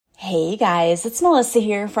Hey guys, it's Melissa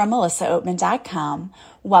here from melissaoatman.com.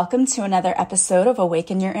 Welcome to another episode of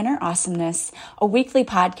Awaken Your Inner Awesomeness, a weekly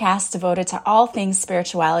podcast devoted to all things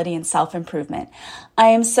spirituality and self-improvement. I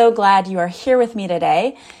am so glad you are here with me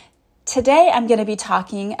today. Today, I'm going to be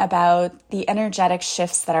talking about the energetic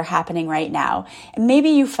shifts that are happening right now. And maybe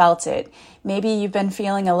you felt it. Maybe you've been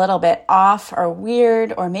feeling a little bit off or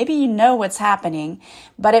weird, or maybe you know what's happening,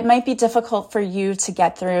 but it might be difficult for you to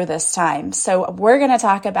get through this time. So we're going to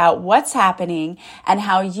talk about what's happening and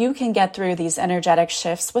how you can get through these energetic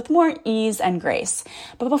shifts with more ease and grace.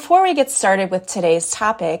 But before we get started with today's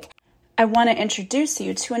topic, I want to introduce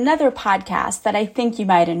you to another podcast that I think you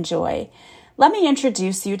might enjoy. Let me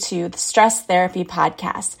introduce you to the Stress Therapy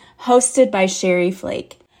Podcast, hosted by Sherry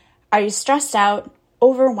Flake. Are you stressed out,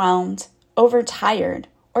 overwhelmed, overtired,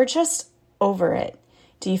 or just over it?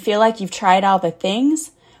 Do you feel like you've tried all the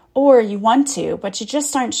things? Or you want to, but you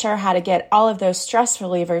just aren't sure how to get all of those stress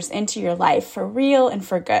relievers into your life for real and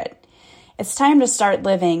for good? It's time to start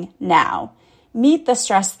living now. Meet the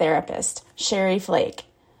stress therapist, Sherry Flake.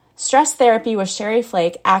 Stress therapy with Sherry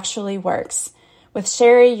Flake actually works. With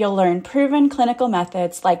Sherry, you'll learn proven clinical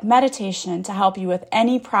methods like meditation to help you with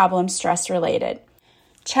any problem stress-related.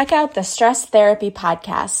 Check out the Stress Therapy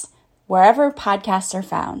Podcast, wherever podcasts are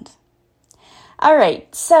found. All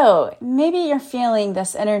right, so maybe you're feeling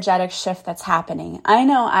this energetic shift that's happening. I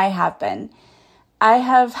know I have been. I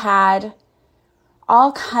have had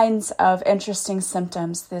all kinds of interesting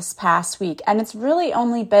symptoms this past week, and it's really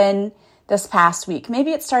only been this past week.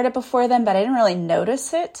 Maybe it started before then, but I didn't really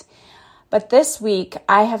notice it. But this week,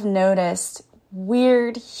 I have noticed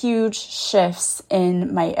weird, huge shifts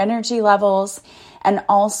in my energy levels and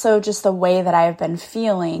also just the way that I've been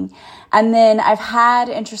feeling. And then I've had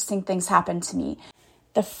interesting things happen to me.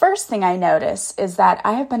 The first thing I notice is that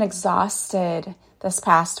I have been exhausted this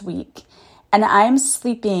past week and I'm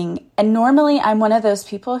sleeping. And normally I'm one of those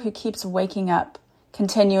people who keeps waking up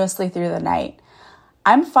continuously through the night.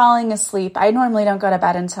 I'm falling asleep. I normally don't go to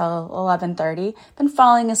bed until 11:30. I've been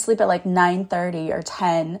falling asleep at like 9:30 or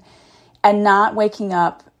 10 and not waking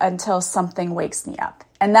up until something wakes me up.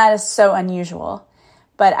 And that is so unusual.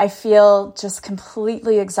 But I feel just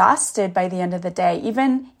completely exhausted by the end of the day.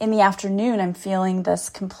 Even in the afternoon, I'm feeling this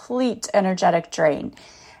complete energetic drain.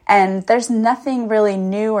 And there's nothing really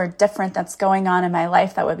new or different that's going on in my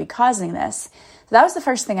life that would be causing this. So that was the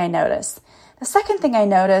first thing I noticed. The second thing I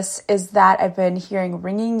notice is that I've been hearing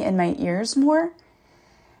ringing in my ears more.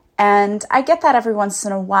 And I get that every once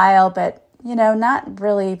in a while, but, not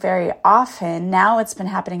really very often. Now it's been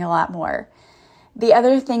happening a lot more. The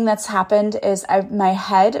other thing that's happened is my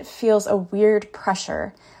head feels a weird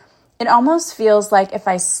pressure. It almost feels like if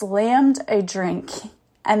I slammed a drink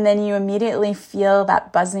and then you immediately feel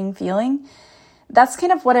that buzzing feeling. That's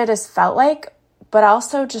kind of what it has felt like, but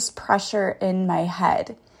also just pressure in my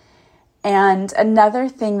head. And another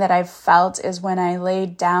thing that I've felt is when I lay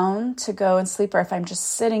down to go and sleep, or if I'm just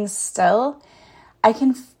sitting still, I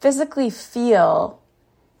can physically feel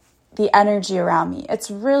the energy around me.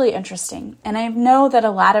 It's really interesting. And I know that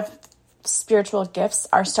a lot of spiritual gifts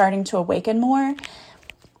are starting to awaken more.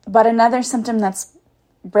 But another symptom that's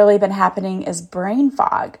really been happening is brain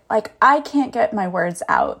fog. Like I can't get my words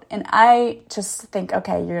out. And I just think,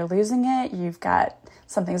 okay, you're losing it. You've got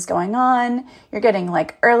something's going on. You're getting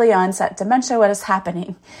like early onset dementia. What is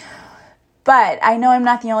happening? But I know I'm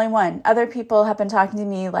not the only one. Other people have been talking to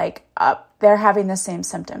me like they're having the same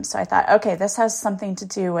symptoms. So I thought, okay, this has something to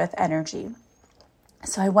do with energy.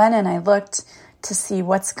 So I went and I looked to see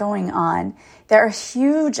what's going on. There are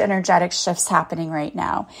huge energetic shifts happening right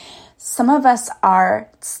now. Some of us are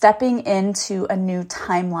stepping into a new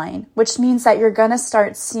timeline, which means that you're going to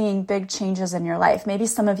start seeing big changes in your life. Maybe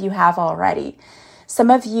some of you have already. Some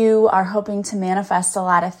of you are hoping to manifest a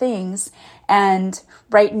lot of things, and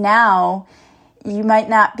right now you might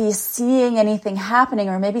not be seeing anything happening,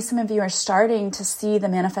 or maybe some of you are starting to see the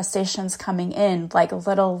manifestations coming in, like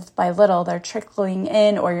little by little they're trickling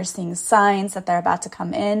in, or you're seeing signs that they're about to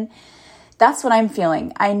come in. That's what I'm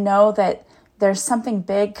feeling. I know that there's something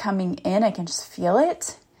big coming in. I can just feel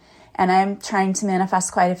it, and I'm trying to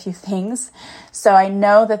manifest quite a few things, so I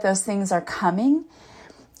know that those things are coming.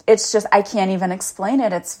 It's just, I can't even explain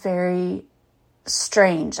it. It's very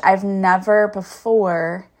strange. I've never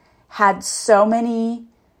before had so many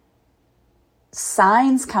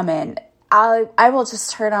signs come in. I will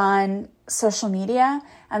just turn on social media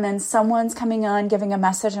and then someone's coming on giving a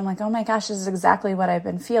message. I'm like, oh my gosh, this is exactly what I've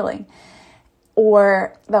been feeling.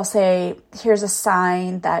 Or they'll say, here's a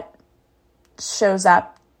sign that shows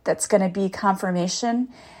up that's going to be confirmation.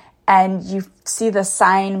 and you see the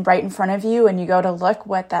sign right in front of you and you go to look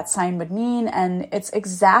what that sign would mean, and it's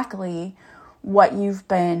exactly what you've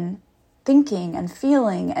been thinking and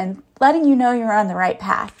feeling and letting you know you're on the right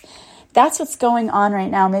path. That's what's going on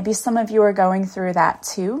right now. Maybe some of you are going through that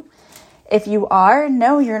too. If you are,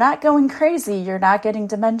 no, you're not going crazy. You're not getting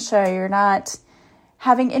dementia. You're not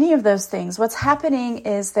having any of those things. What's happening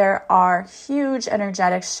is there are huge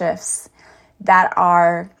energetic shifts that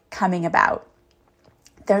are coming about.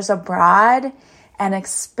 There's a broad and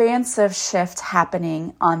expansive shift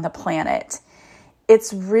happening on the planet.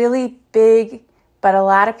 It's really big, but a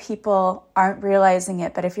lot of people aren't realizing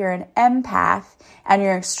it. But if you're an empath and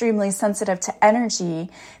you're extremely sensitive to energy,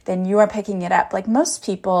 then you are picking it up. Like most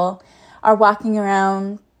people are walking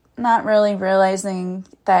around not really realizing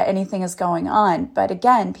that anything is going on. But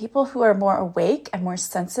again, people who are more awake and more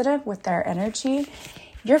sensitive with their energy,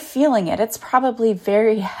 you're feeling it. It's probably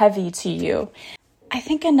very heavy to you. I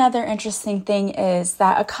think another interesting thing is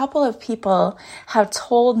that a couple of people have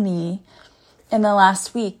told me in the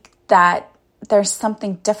last week that there's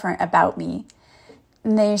something different about me.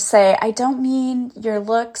 And they say, I don't mean your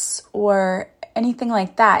looks or anything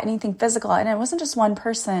like that, anything physical. And it wasn't just one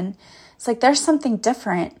person. It's like there's something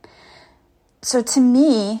different. So to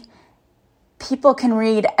me, people can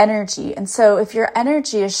read energy. And so if your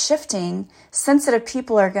energy is shifting, sensitive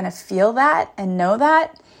people are going to feel that and know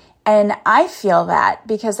that. And I feel that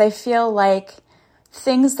because I feel like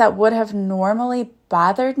things that would have normally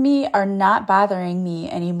bothered me are not bothering me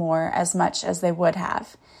anymore as much as they would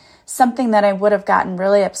have. Something that I would have gotten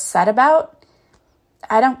really upset about,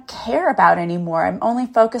 I don't care about anymore. I'm only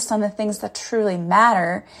focused on the things that truly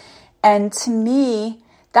matter. And to me,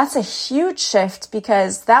 that's a huge shift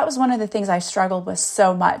because that was one of the things I struggled with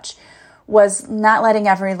so much, was not letting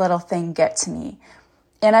every little thing get to me.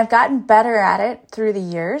 And I've gotten better at it through the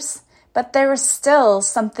years, but there was still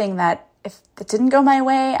something that if it didn't go my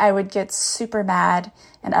way, I would get super mad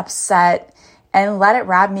and upset and let it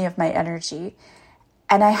rob me of my energy.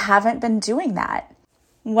 And I haven't been doing that.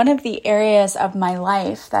 One of the areas of my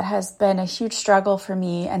life that has been a huge struggle for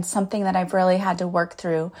me and something that I've really had to work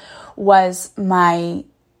through was my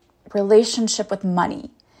relationship with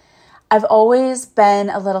money. I've always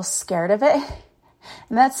been a little scared of it.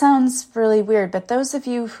 And that sounds really weird, but those of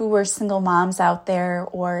you who were single moms out there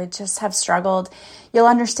or just have struggled, you'll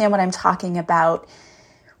understand what I'm talking about.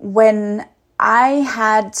 When I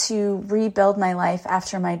had to rebuild my life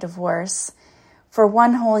after my divorce, for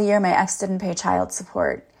one whole year, my ex didn't pay child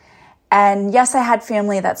support. And yes, I had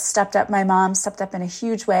family that stepped up. My mom stepped up in a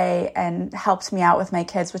huge way and helped me out with my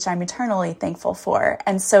kids, which I'm eternally thankful for.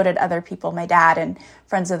 And so did other people, my dad and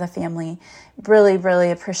friends of the family. Really,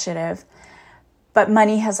 really appreciative. But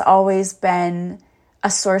money has always been a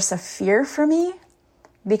source of fear for me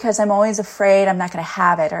because I'm always afraid I'm not going to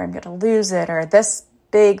have it or I'm going to lose it or this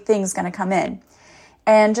big thing's going to come in.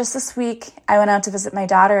 And just this week, I went out to visit my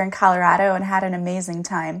daughter in Colorado and had an amazing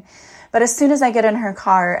time. But as soon as I get in her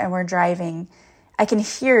car and we're driving, I can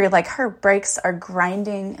hear like her brakes are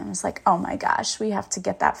grinding. And I was like, oh my gosh, we have to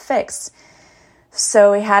get that fixed.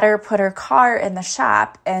 So we had her put her car in the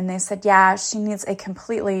shop and they said, yeah, she needs a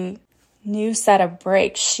completely new set of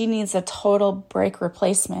brakes. She needs a total brake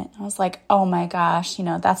replacement. I was like, oh my gosh,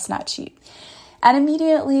 that's not cheap. And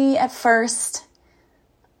immediately at first,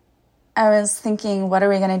 I was thinking, what are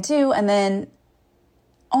we going to do? And then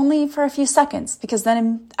only for a few seconds, because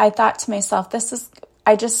then I thought to myself,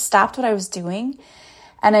 I just stopped what I was doing.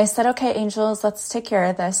 And I said, okay, angels, let's take care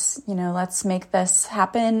of this. Let's make this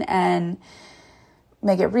happen and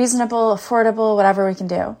make it reasonable, affordable, whatever we can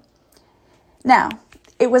do. Now,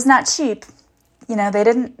 it was not cheap. They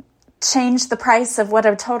didn't change the price of what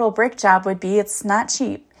a total brake job would be. It's not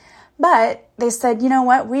cheap. But they said, you know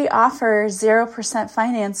what? We offer 0%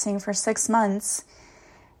 financing for 6 months.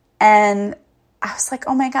 And I was like,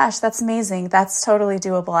 oh my gosh, that's amazing. That's totally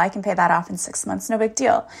doable. I can pay that off in 6 months. No big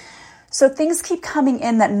deal. So things keep coming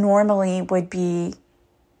in that normally would be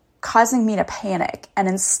causing me to panic. And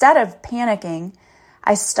instead of panicking,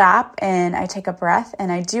 I stop and I take a breath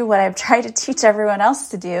and I do what I've tried to teach everyone else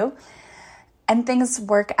to do. And things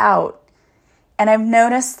work out. And I've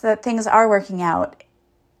noticed that things are working out.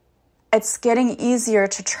 It's getting easier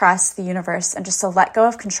to trust the universe and just to let go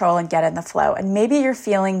of control and get in the flow. And maybe you're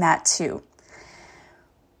feeling that too.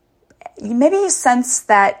 Maybe you sense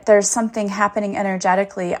that there's something happening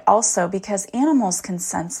energetically also because animals can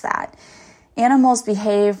sense that. Animals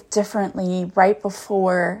behave differently right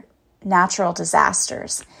before natural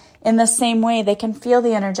disasters. In the same way, they can feel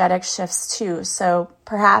the energetic shifts too. So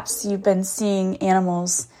perhaps you've been seeing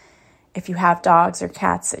animals, if you have dogs or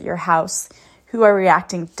cats at your house, who are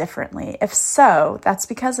reacting differently? If so, that's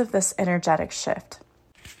because of this energetic shift.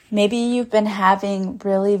 Maybe you've been having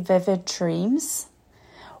really vivid dreams,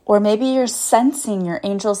 or maybe you're sensing your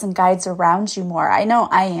angels and guides around you more. I know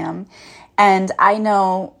I am. And I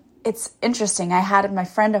know it's interesting. I had my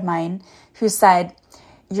friend of mine who said,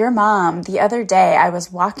 your mom, the other day I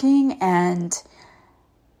was walking and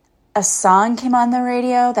a song came on the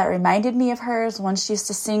radio that reminded me of hers, one she used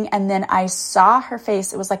to sing, and then I saw her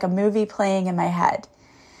face. It was like a movie playing in my head.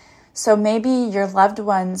 So maybe your loved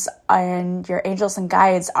ones and your angels and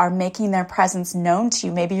guides are making their presence known to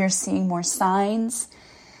you. Maybe you're seeing more signs.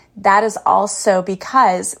 That is also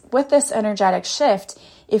because with this energetic shift,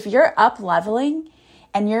 if you're up leveling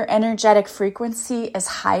and your energetic frequency is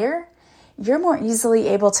higher, you're more easily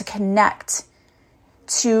able to connect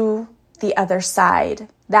to the other side.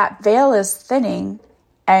 That veil is thinning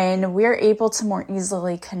and we're able to more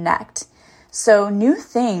easily connect. So new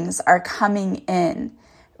things are coming in.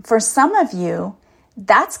 For some of you,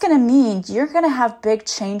 that's going to mean you're going to have big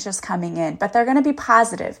changes coming in, but they're going to be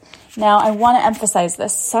positive. Now, I want to emphasize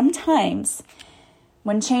this. Sometimes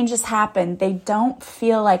when changes happen, they don't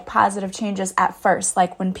feel like positive changes at first.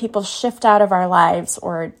 Like when people shift out of our lives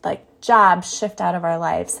or like jobs shift out of our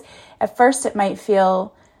lives. At first, it might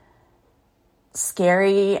feel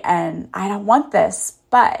scary and I don't want this.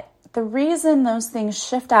 But the reason those things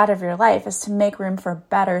shift out of your life is to make room for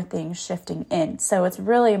better things shifting in. So it's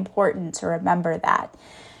really important to remember that.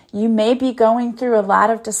 You may be going through a lot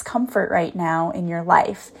of discomfort right now in your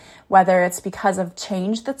life, whether it's because of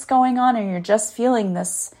change that's going on or you're just feeling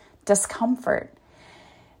this discomfort.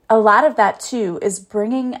 A lot of that too is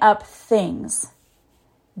bringing up things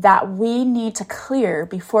that we need to clear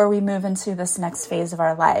before we move into this next phase of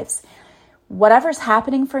our lives. Whatever's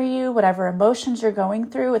happening for you, whatever emotions you're going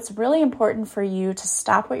through, it's really important for you to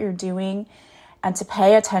stop what you're doing and to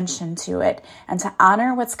pay attention to it and to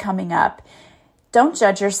honor what's coming up. Don't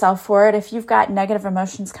judge yourself for it. If you've got negative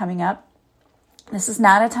emotions coming up, this is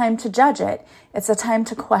not a time to judge it. It's a time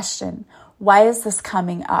to question, why is this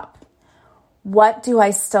coming up? What do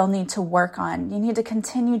I still need to work on? You need to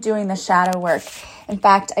continue doing the shadow work. In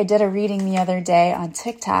fact, I did a reading the other day on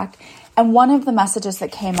TikTok, and one of the messages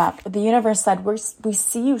that came up, the universe said, we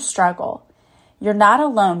see you struggle. You're not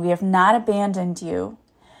alone. We have not abandoned you.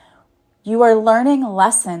 You are learning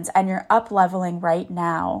lessons and you're up leveling right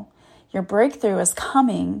now. Your breakthrough is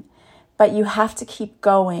coming, but you have to keep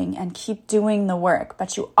going and keep doing the work.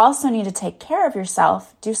 But you also need to take care of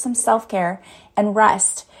yourself, do some self-care and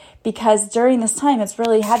rest, because during this time it's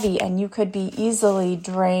really heavy and you could be easily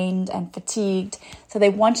drained and fatigued. So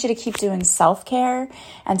they want you to keep doing self-care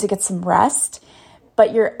and to get some rest,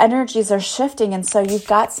 but your energies are shifting, and so you've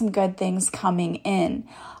got some good things coming in.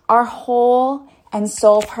 Our whole and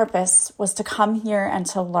sole purpose was to come here and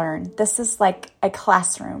to learn. This is like a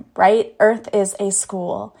classroom, right? Earth is a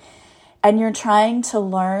school, and you're trying to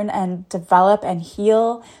learn and develop and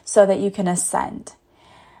heal so that you can ascend.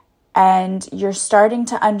 And you're starting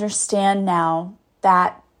to understand now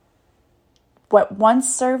that what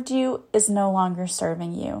once served you is no longer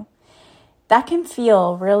serving you. That can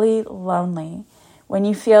feel really lonely when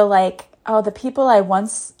you feel like, oh, the people I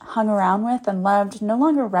once hung around with and loved no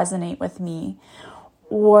longer resonate with me.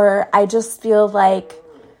 Or I just feel like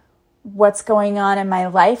what's going on in my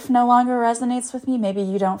life no longer resonates with me. Maybe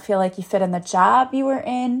you don't feel like you fit in the job you were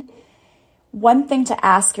in. One thing to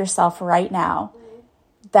ask yourself right now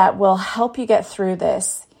that will help you get through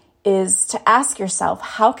this is to ask yourself,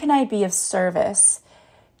 how can I be of service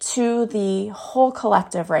to the whole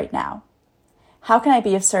collective right now? How can I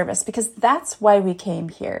be of service? Because that's why we came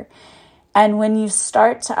here. And when you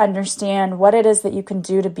start to understand what it is that you can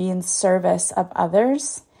do to be in service of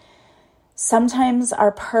others, sometimes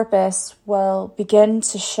our purpose will begin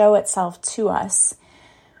to show itself to us.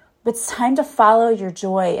 But it's time to follow your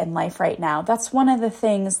joy in life right now. That's one of the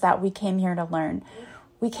things that we came here to learn.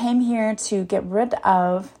 We came here to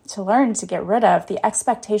learn to get rid of the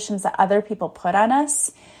expectations that other people put on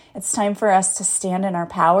us. It's time for us to stand in our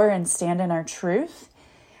power and stand in our truth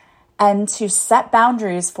and to set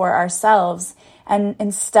boundaries for ourselves. And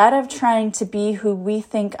instead of trying to be who we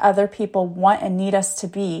think other people want and need us to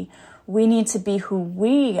be, we need to be who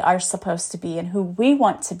we are supposed to be and who we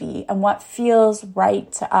want to be and what feels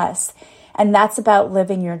right to us. And that's about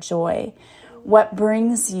living your joy. What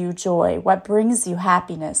brings you joy? What brings you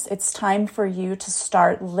happiness? It's time for you to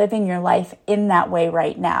start living your life in that way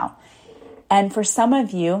right now. And for some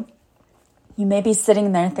of you, you may be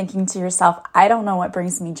sitting there thinking to yourself, I don't know what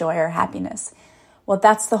brings me joy or happiness. Well,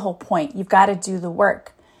 that's the whole point. You've got to do the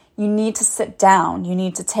work. You need to sit down. You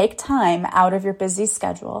need to take time out of your busy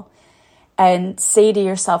schedule and say to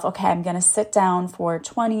yourself, okay, I'm going to sit down for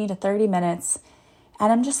 20 to 30 minutes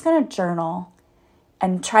and I'm just going to journal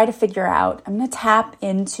and try to figure out, I'm going to tap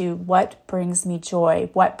into what brings me joy,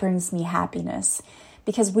 what brings me happiness,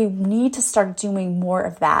 because we need to start doing more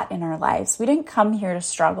of that in our lives. We didn't come here to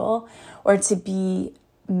struggle or to be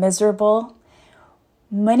miserable.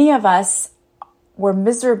 Many of us were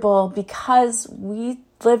miserable because we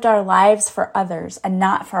lived our lives for others and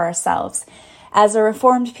not for ourselves. As a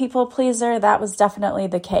reformed people pleaser, that was definitely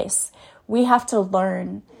the case. We have to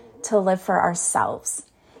learn to live for ourselves.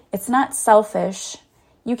 It's not selfish.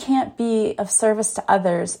 You can't be of service to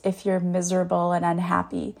others if you're miserable and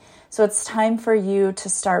unhappy. So it's time for you to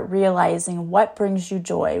start realizing what brings you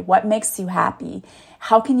joy, what makes you happy,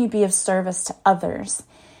 how can you be of service to others?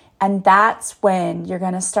 And that's when you're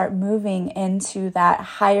going to start moving into that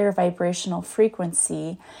higher vibrational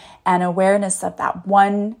frequency and awareness of that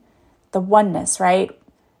the oneness, right?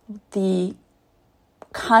 The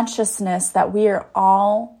consciousness that we are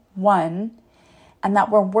all one and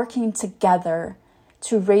that we're working together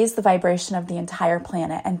to raise the vibration of the entire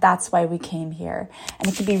planet. And that's why we came here. And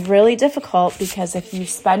it can be really difficult because if you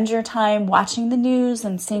spend your time watching the news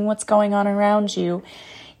and seeing what's going on around you,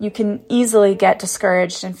 you can easily get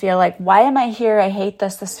discouraged and feel like, why am I here? I hate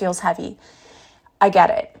this. This feels heavy. I get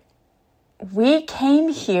it. We came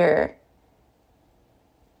here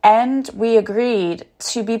and we agreed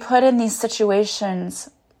to be put in these situations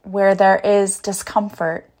where there is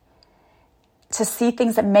discomfort, to see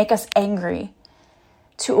things that make us angry,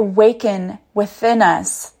 to awaken within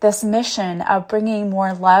us this mission of bringing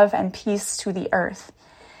more love and peace to the earth.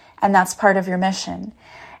 And that's part of your mission.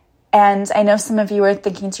 And I know some of you are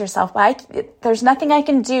thinking to yourself, well, there's nothing I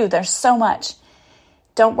can do. There's so much.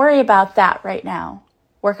 Don't worry about that right now.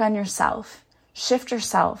 Work on yourself. Shift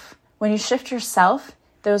yourself. When you shift yourself,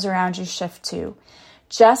 those around you shift too.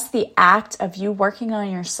 Just the act of you working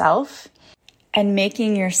on yourself and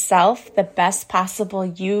making yourself the best possible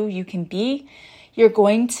you can be, you're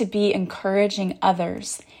going to be encouraging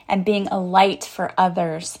others and being a light for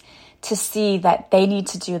others to see that they need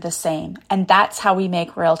to do the same. And that's how we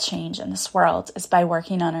make real change in this world, is by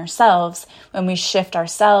working on ourselves. When we shift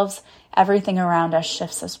ourselves, everything around us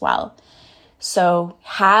shifts as well. So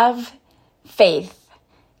have faith.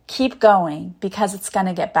 Keep going because it's going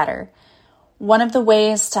to get better. One of the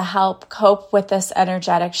ways to help cope with this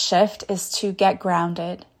energetic shift is to get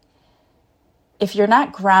grounded. If you're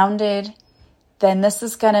not grounded, then this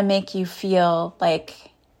is going to make you feel like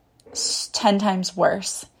 10 times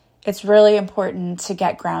worse. It's really important to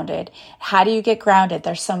get grounded. How do you get grounded?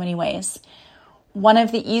 There's so many ways. One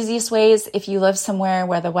of the easiest ways, if you live somewhere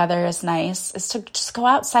where the weather is nice, is to just go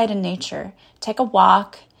outside in nature. Take a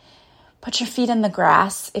walk. Put your feet in the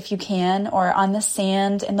grass if you can, or on the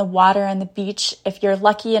sand, in the water, on the beach. If you're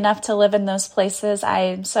lucky enough to live in those places,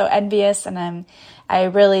 I'm so envious, and I'm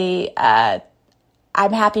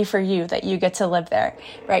happy for you that you get to live there.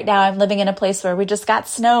 Right now, I'm living in a place where we just got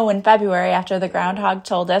snow in February after the groundhog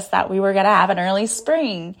told us that we were going to have an early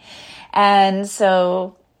spring. And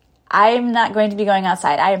so I'm not going to be going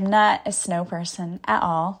outside. I am not a snow person at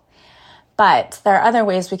all. But there are other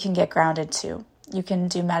ways we can get grounded too. You can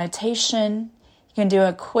do meditation. You can do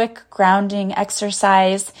a quick grounding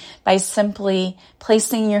exercise by simply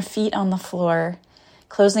placing your feet on the floor,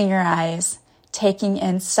 closing your eyes, taking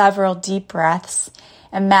in several deep breaths,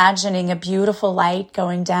 imagining a beautiful light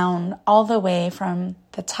going down all the way from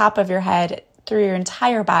the top of your head through your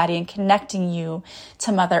entire body and connecting you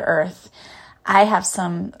to Mother Earth. I have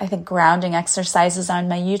some, grounding exercises on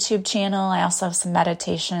my YouTube channel. I also have some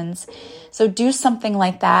meditations. So do something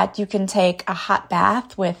like that. You can take a hot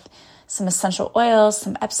bath with some essential oils,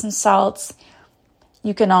 some Epsom salts.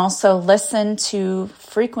 You can also listen to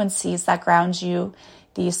frequencies that ground you,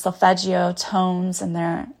 the solfeggio tones, and there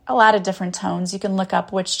are a lot of different tones. You can look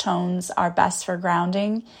up which tones are best for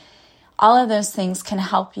grounding. All of those things can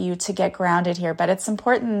help you to get grounded here, but it's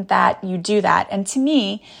important that you do that. And to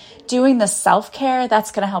me, doing the self-care,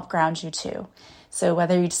 that's going to help ground you too. So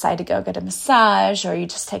whether you decide to go get a massage or you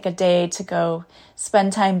just take a day to go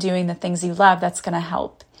spend time doing the things you love, that's going to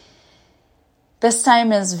help. This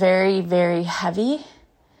time is very, very heavy,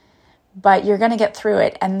 but you're going to get through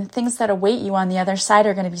it. And the things that await you on the other side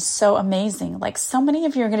are going to be so amazing. Like, so many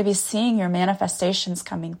of you are going to be seeing your manifestations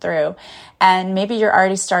coming through. And maybe you're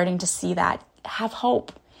already starting to see that. Have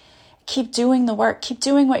hope. Keep doing the work. Keep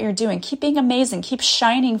doing what you're doing. Keep being amazing. Keep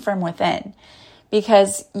shining from within,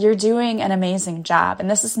 because you're doing an amazing job.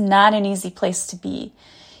 And this is not an easy place to be.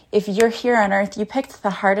 If you're here on Earth, you picked the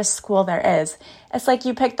hardest school there is. It's like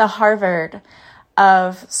you picked the Harvard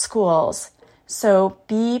of schools. So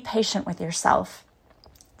be patient with yourself.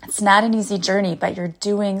 It's not an easy journey, but you're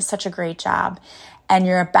doing such a great job. And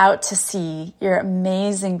you're about to see your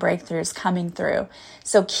amazing breakthroughs coming through.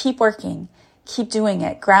 So keep working, keep doing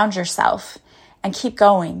it, ground yourself, and keep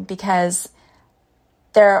going, because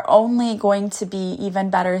there are only going to be even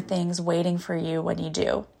better things waiting for you when you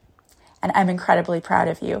do. And I'm incredibly proud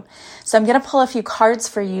of you. So I'm going to pull a few cards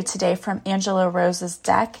for you today from Angela Rose's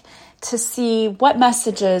deck to see what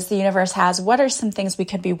messages the universe has. What are some things we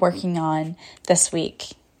could be working on this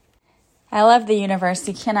week? I love the universe.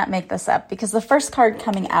 You cannot make this up, because the first card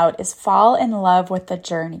coming out is fall in love with the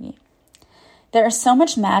journey. There is so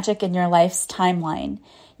much magic in your life's timeline.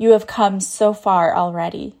 You have come so far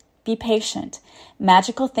already. Be patient.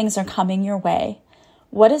 Magical things are coming your way.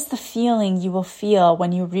 What is the feeling you will feel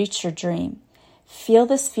when you reach your dream? Feel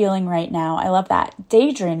this feeling right now. I love that.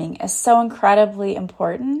 Daydreaming is so incredibly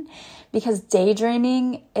important, because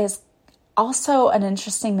daydreaming is also an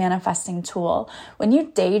interesting manifesting tool. When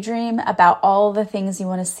you daydream about all the things you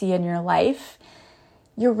want to see in your life,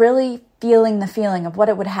 you're really feeling the feeling of what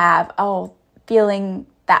it would have. Feeling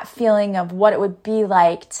that feeling of what it would be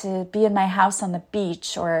like to be in my house on the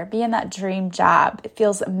beach or be in that dream job. It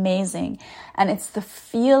feels amazing. And it's the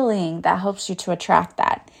feeling that helps you to attract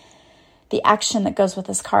that. The action that goes with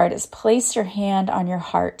this card is place your hand on your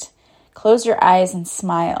heart, close your eyes and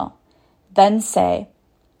smile. Then say,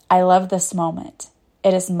 I love this moment.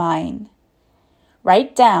 It is mine.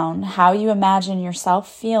 Write down how you imagine yourself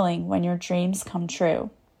feeling when your dreams come true.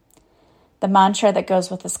 The mantra that goes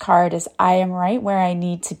with this card is, I am right where I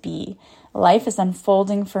need to be. Life is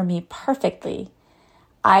unfolding for me perfectly.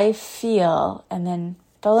 I feel, and then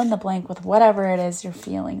fill in the blank with whatever it is you're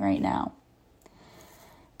feeling right now.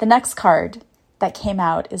 The next card that came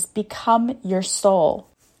out is become your soul,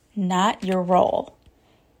 not your role.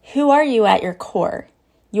 Who are you at your core?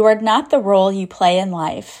 You are not the role you play in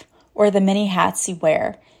life or the many hats you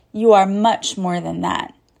wear. You are much more than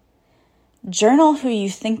that. Journal who you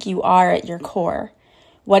think you are at your core.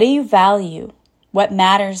 What do you value? What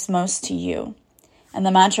matters most to you? And the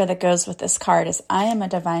mantra that goes with this card is, I am a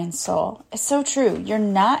divine soul. It's so true. You're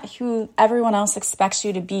not who everyone else expects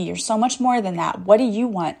you to be. You're so much more than that. What do you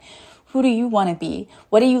want? Who do you want to be?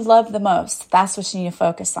 What do you love the most? That's what you need to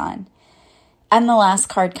focus on. And the last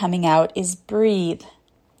card coming out is breathe.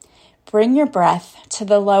 Bring your breath to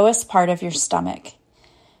the lowest part of your stomach.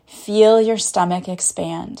 Feel your stomach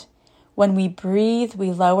expand. When we breathe,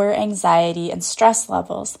 we lower anxiety and stress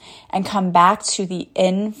levels and come back to the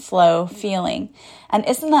in-flow feeling. And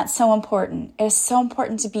isn't that so important? It is so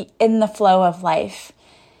important to be in the flow of life.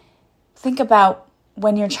 Think about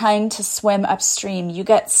when you're trying to swim upstream, you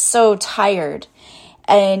get so tired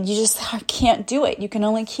and you just can't do it. You can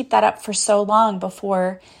only keep that up for so long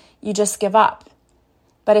before you just give up.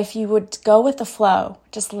 But if you would go with the flow,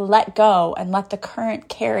 just let go and let the current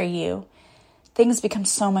carry you, things become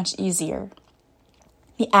so much easier.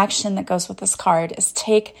 The action that goes with this card is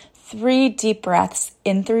take 3 deep breaths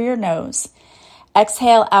in through your nose,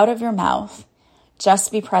 exhale out of your mouth,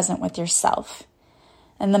 just be present with yourself.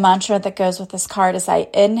 And the mantra that goes with this card is, I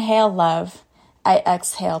inhale love, I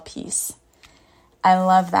exhale peace. I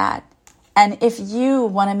love that. And if you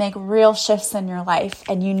want to make real shifts in your life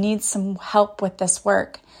and you need some help with this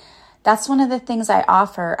work, that's one of the things I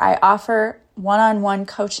offer. I offer one-on-one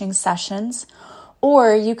coaching sessions,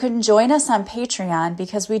 or you can join us on Patreon,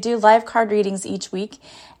 because we do live card readings each week.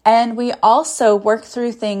 And we also work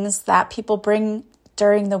through things that people bring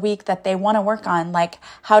during the week that they want to work on, like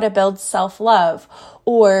how to build self-love.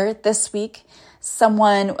 Or this week,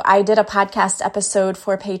 I did a podcast episode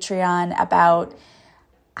for Patreon about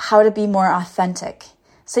how to be more authentic.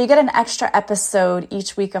 So you get an extra episode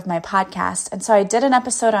each week of my podcast. And so I did an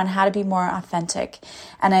episode on how to be more authentic.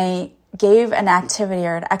 And I gave an activity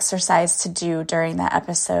or an exercise to do during that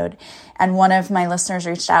episode. And one of my listeners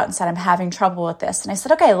reached out and said, I'm having trouble with this. And I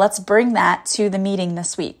said, okay, let's bring that to the meeting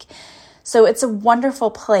this week. So it's a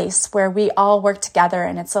wonderful place where we all work together,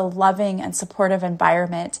 and it's a loving and supportive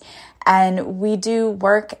environment. And we do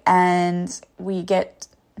work and we get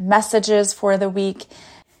messages for the week.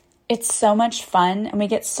 It's so much fun and we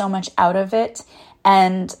get so much out of it.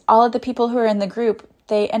 And all of the people who are in the group,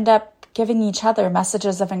 they end up giving each other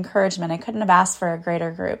messages of encouragement. I couldn't have asked for a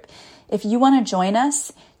greater group. If you want to join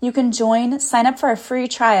us, you can sign up for a free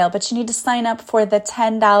trial, but you need to sign up for the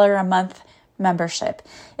 $10 a month membership.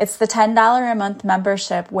 It's the $10 a month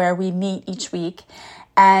membership where we meet each week,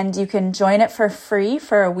 and you can join it for free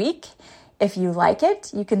for a week. If you like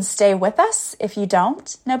it, you can stay with us. If you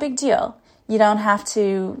don't, no big deal. You don't have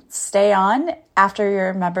to stay on after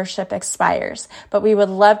your membership expires, but we would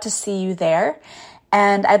love to see you there.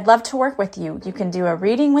 And I'd love to work with you. You can do a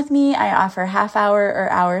reading with me. I offer half-hour or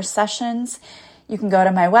hour sessions. You can go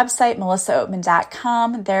to my website,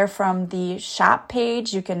 melissaoatman.com. There from the shop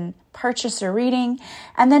page, you can purchase a reading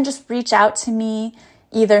and then just reach out to me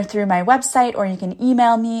either through my website or you can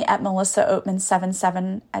email me at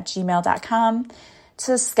melissaoatman77@gmail.com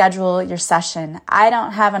to schedule your session. I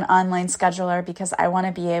don't have an online scheduler because I want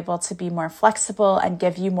to be able to be more flexible and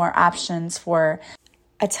give you more options for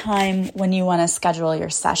a time when you want to schedule your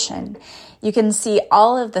session. You can see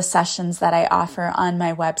all of the sessions that I offer on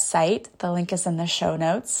my website. The link is in the show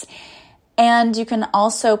notes. And you can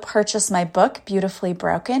also purchase my book, Beautifully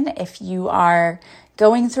Broken, if you are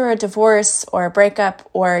going through a divorce or a breakup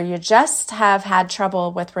or you just have had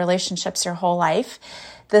trouble with relationships your whole life.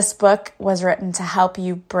 This book was written to help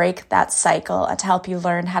you break that cycle and to help you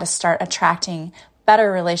learn how to start attracting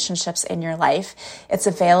better relationships in your life. It's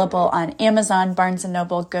available on Amazon, Barnes &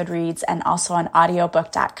 Noble, Goodreads, and also on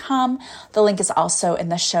audiobook.com. The link is also in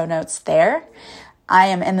the show notes there. I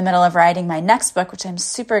am in the middle of writing my next book, which I'm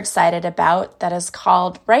super excited about, that is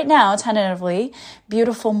called, right now, tentatively,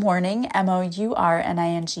 Beautiful Mourning,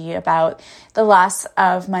 Mourning, about the loss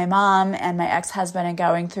of my mom and my ex-husband and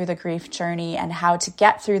going through the grief journey and how to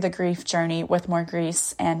get through the grief journey with more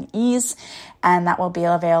grace and ease. And that will be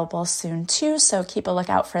available soon too, so keep a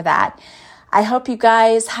lookout for that. I hope you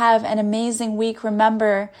guys have an amazing week.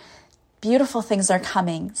 Remember, beautiful things are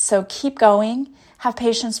coming, so keep going. Have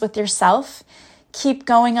patience with yourself. Keep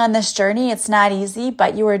going on this journey. It's not easy,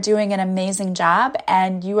 but you are doing an amazing job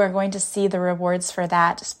and you are going to see the rewards for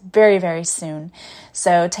that very, very soon.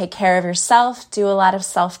 So take care of yourself. Do a lot of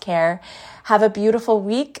self-care. Have a beautiful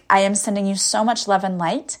week. I am sending you so much love and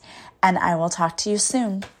light, and I will talk to you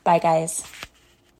soon. Bye, guys.